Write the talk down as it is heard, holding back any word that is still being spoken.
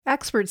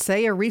Experts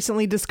say a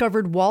recently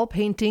discovered wall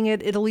painting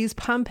at Italy's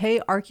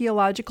Pompeii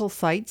archaeological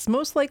sites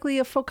most likely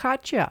a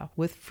focaccia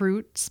with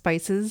fruit,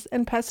 spices,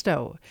 and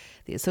pesto.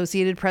 The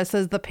Associated Press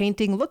says the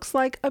painting looks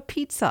like a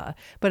pizza,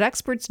 but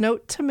experts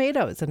note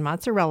tomatoes and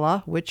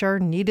mozzarella, which are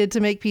needed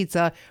to make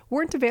pizza,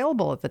 weren't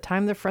available at the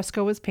time the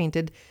fresco was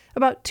painted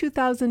about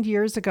 2,000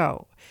 years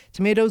ago.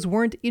 Tomatoes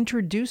weren't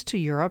introduced to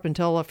Europe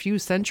until a few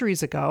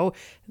centuries ago,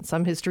 and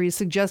some histories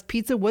suggest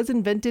pizza was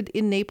invented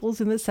in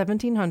Naples in the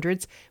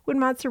 1700s when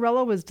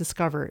mozzarella was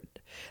discovered.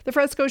 The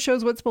fresco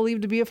shows what's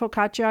believed to be a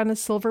focaccia on a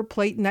silver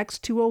plate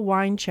next to a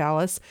wine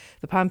chalice.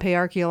 The Pompeii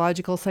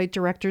archaeological site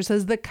director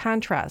says the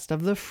contrast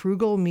of the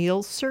frugal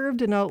meal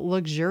served in a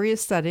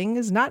luxurious setting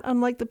is not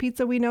unlike the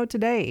pizza we know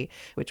today,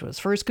 which was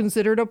first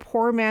considered a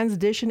poor man's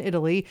dish in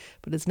Italy,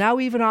 but is now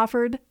even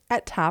offered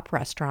at top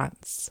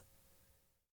restaurants.